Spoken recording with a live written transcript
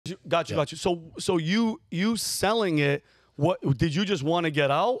Got you. So you selling it? What did you just want to get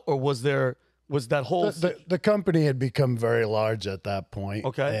out, or was that whole the company had become very large at that point?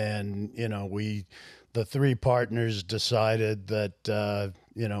 Okay. And the three partners decided that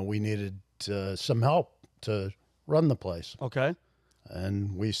we needed some help to run the place. Okay.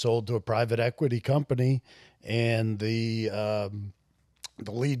 And we sold to a private equity company, and the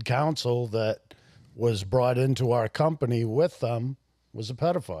lead counsel that was brought into our company with them was a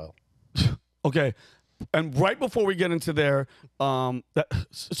pedophile. Okay. And right before we get into there, so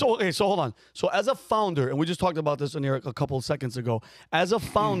hold on. So as a founder, and we just talked about this in here a couple of seconds ago, as a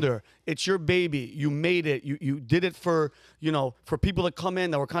founder, it's your baby. You made it. You did it for people that come in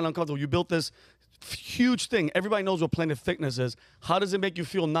that were kind of uncomfortable. You built this huge thing. Everybody knows what Planet Fitness is. How does it make you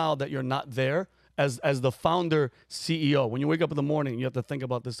feel now that you're not there as the founder CEO? When you wake up in the morning, you have to think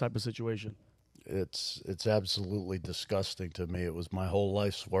about this type of situation. It's absolutely disgusting to me. It was my whole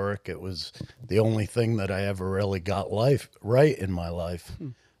life's work. It was the only thing that I ever really got right in my life.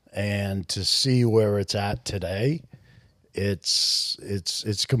 And to see where it's at today, it's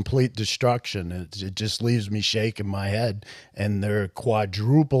complete destruction. It just leaves me shaking my head. And they're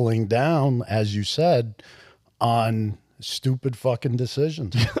quadrupling down, as you said, on stupid fucking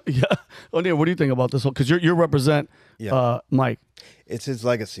decisions. Yeah. O'Neill, what do you think about this? Because you represent Mike. It's his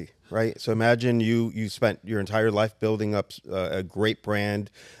legacy, right? So imagine you spent your entire life building up a great brand,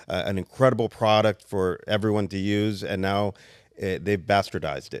 an incredible product for everyone to use, and now they've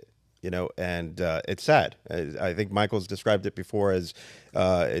bastardized it. And it's sad. I think Michael's described it before as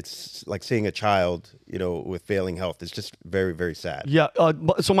it's like seeing a child, with failing health. It's just very, very sad. Yeah.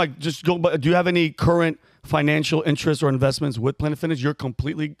 So, Mike, just go. Do you have any current financial interests or investments with Planet Fitness? You're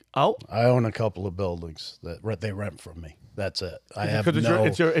completely out? I own a couple of buildings that they rent from me. That's it. I have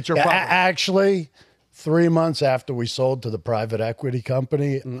it's your property. Actually, 3 months after we sold to the private equity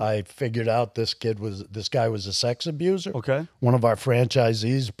company, I figured out this guy was a sex abuser. Okay. One of our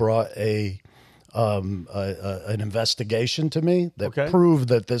franchisees brought an investigation to me that proved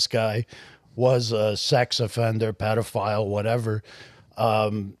that this guy was a sex offender, pedophile, whatever.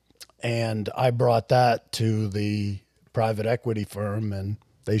 And I brought that to the private equity firm, and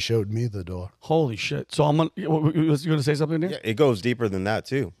they showed me the door. Holy shit. So you going to say something there? Yeah, it goes deeper than that,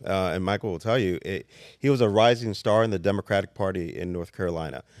 too. And Michael will tell you, he was a rising star in the Democratic Party in North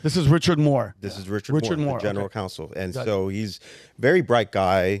Carolina. This is Richard Moore. This is Richard Moore, the general counsel. And so he's very bright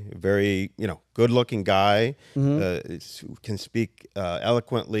guy, very, good-looking guy, can speak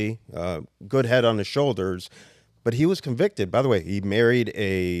eloquently, good head on his shoulders. But he was convicted. By the way, he married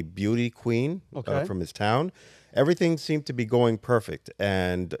a beauty queen from his town. Everything seemed to be going perfect,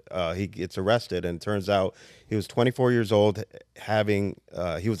 and he gets arrested, and it turns out he was 24 years old,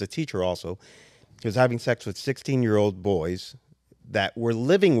 he was a teacher also. He was having sex with 16-year-old boys that were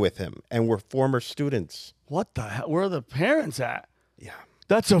living with him and were former students. What the hell? Where are the parents at? Yeah.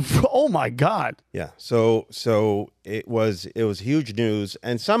 Oh my God. Yeah. So it was huge news,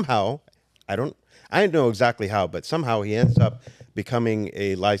 and somehow, I don't know exactly how, but somehow he ends up becoming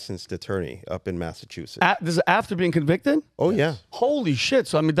a licensed attorney up in Massachusetts. This is after being convicted? Oh, yeah. Holy shit.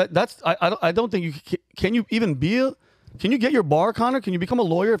 So, I mean, I don't think can you even can you get your bar, Connor? Can you become a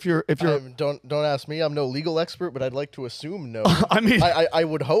lawyer if you're don't ask me. I'm no legal expert, but I'd like to assume no. I mean, I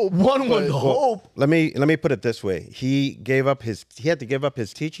would hope. One would hope. Let me put it this way. He had to give up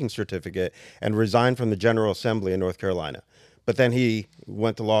his teaching certificate and resign from the General Assembly in North Carolina. But then he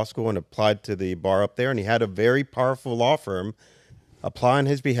went to law school and applied to the bar up there, and he had a very powerful law firm apply on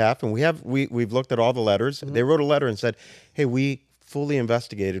his behalf. And we've looked at all the letters. They wrote a letter and said, "Hey, we fully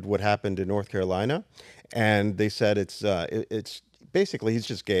investigated what happened in North Carolina," and they said it's basically he's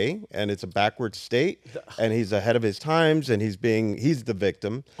just gay and it's a backward state and he's ahead of his times and he's the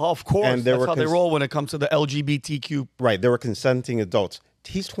victim. Of course, and that's how they roll when it comes to the LGBTQ. Right, they were consenting adults.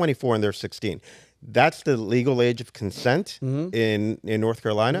 He's 24 and they're 16. That's the legal age of consent in North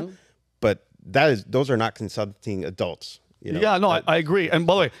Carolina, but those are not consenting adults. Yeah, no, I agree. And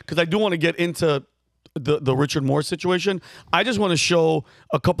by the way, because I do want to get into the Richard Moore situation, I just want to show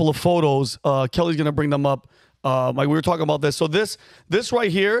a couple of photos. Kelly's going to bring them up. Like we were talking about this. So this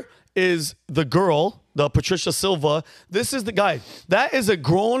right here is the girl, the Patricia Silva. This is the guy. That is a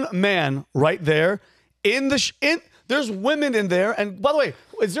grown man right there. There's women in there. And by the way,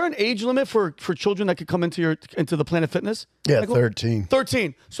 is there an age limit for children that could come into the Planet Fitness? Yeah, Michael? 13.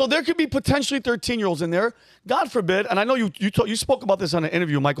 13. So there could be potentially 13-year-olds in there. God forbid. And I know you spoke about this on an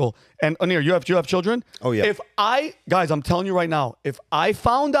interview, Michael. And Anir, you have children? Oh, yeah. Guys, I'm telling you right now, if I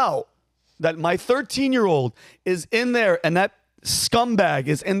found out that my 13-year-old is in there and that scumbag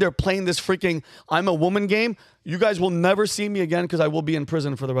is in there playing this freaking I'm a woman game, you guys will never see me again because I will be in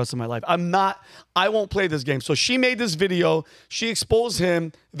prison for the rest of my life. I won't play this game. So she made this video. She exposed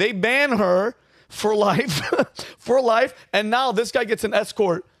him. They ban her for life, for life. And now this guy gets an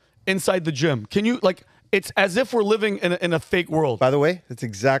escort inside the gym. Can you, like, it's as if we're living in a fake world. By the way, that's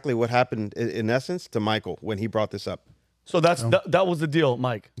exactly what happened in essence to Michael when he brought this up. So that was the deal,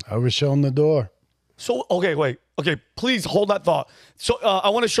 Mike. I was shown the door. So, okay, wait. Okay, please hold that thought. So I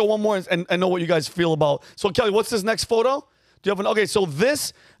want to show one more and know what you guys feel about. So, Kelly, what's this next photo? Do you have an, okay, so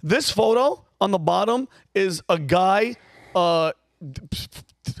this photo on the bottom is a guy,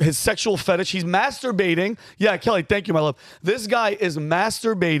 his sexual fetish. He's masturbating. Yeah, Kelly, thank you, my love. This guy is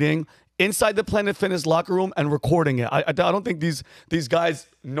masturbating inside the Planet Fitness locker room and recording it. I don't think these guys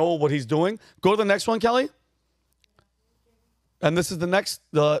know what he's doing. Go to the next one, Kelly. And this is the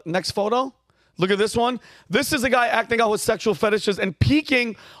next photo. Look at this one. This is a guy acting out with sexual fetishes and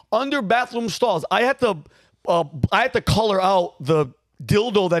peeking under bathroom stalls. I had to color out the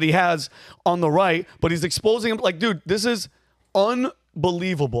dildo that he has on the right, but he's exposing him. Like, dude, this is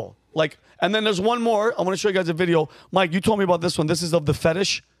unbelievable. Like, and then there's one more. I want to show you guys a video. Mike, you told me about this one. This is of the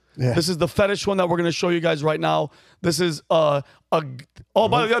fetish. Yeah. This is the fetish one that we're going to show you guys right now. This is by the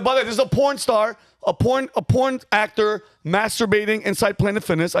way, this is a porn star, a porn actor masturbating inside Planet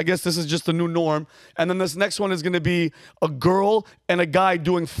Fitness. I guess this is just the new norm. And then this next one is going to be a girl and a guy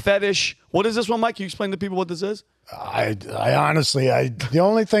doing fetish. What is this one, Mike? Can you explain to people what this is? I honestly, the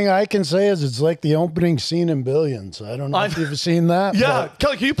only thing I can say is it's like the opening scene in Billions. I don't know if you've seen that. Yeah,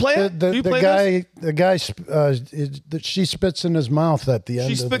 Kelly, can you play it? The guy, she spits in his mouth at the end.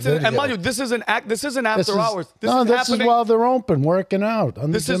 She spits in, and mind you, this isn't after hours. This is while they're open working out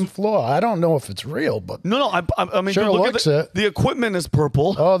on the gym floor. I don't know if it's real, but no. I mean, sure dude, looks it. The equipment is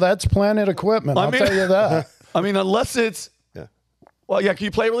purple. Oh, that's Planet equipment. I'll tell you that. I mean, unless it's well, yeah. Can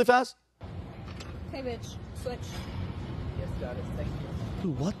you play really fast? Hey, bitch, switch. Yes, goddess, thank you.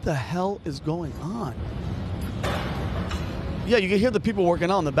 Dude, what the hell is going on? Yeah, you can hear the people working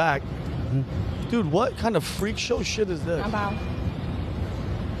out in the back. Mm-hmm. Dude, what kind of freak show shit is this? I'm out.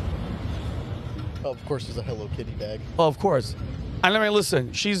 Oh, of course, there's a Hello Kitty bag. Oh, of course. And I mean,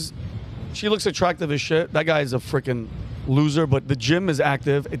 listen, she looks attractive as shit. That guy is a freaking loser, but the gym is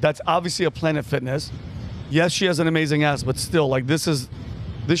active. That's obviously a Planet Fitness. Yes, she has an amazing ass, but still, like, this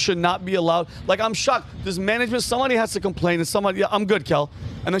should not be allowed. Like, I'm shocked. This management, somebody has to complain, and somebody, yeah, I'm good, Kel.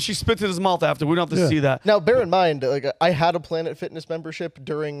 And then she spits in his mouth after. We don't have to see that. Now, bear in mind, like, I had a Planet Fitness membership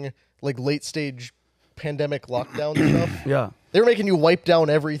during, like, late stage pandemic lockdown stuff. Yeah. They were making you wipe down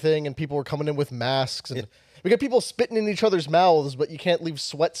everything, and people were coming in with masks. And we got people spitting in each other's mouths, but you can't leave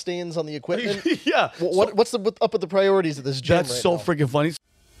sweat stains on the equipment. Yeah. What's up with the priorities of this gym? That's so freaking funny.